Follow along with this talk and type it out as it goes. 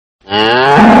Dzień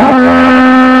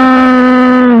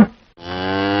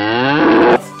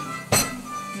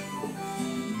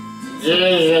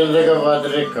świętego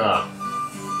Patryka.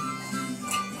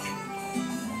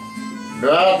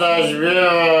 Brata,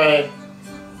 śpiewaj.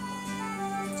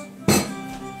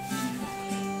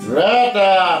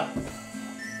 Brata,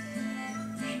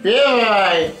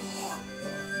 śpiewaj.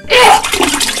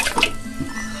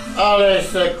 Ale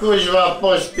se kuźwa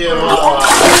pośpiewała.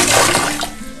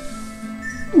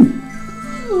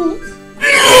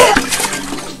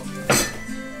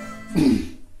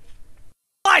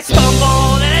 I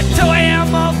stumbled in at 2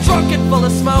 a.m. all drunk and full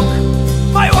of smoke.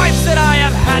 My wife said I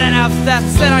have had enough, that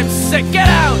said I'm sick, get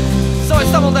out! So I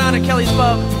stumbled down to Kelly's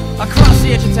pub, across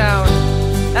the edge of town.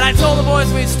 And I told the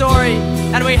boys my story,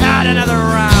 and we had another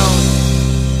round.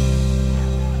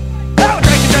 Now we're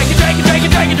drinking, drinking, drinking, drinking,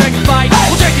 drinking, drinking, fight.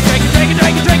 We'll drinking, drinking, drinking,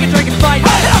 drinking, drinking, drinking, fight.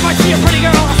 And if I see a pretty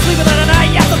girl, I'll sleep with her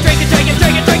tonight. Yes, I'm drinking, drinking,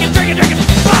 drinking, drinking, drinking, drinking,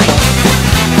 fight.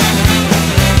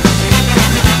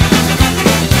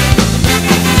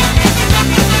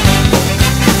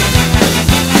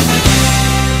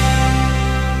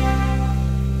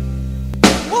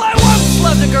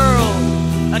 Loved a girl,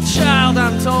 a child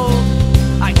I'm told.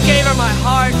 I gave her my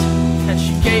heart and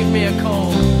she gave me a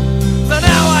cold. So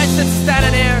now I sit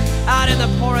standing here out in the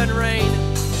pouring rain.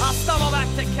 I'll stumble back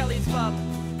to Kelly's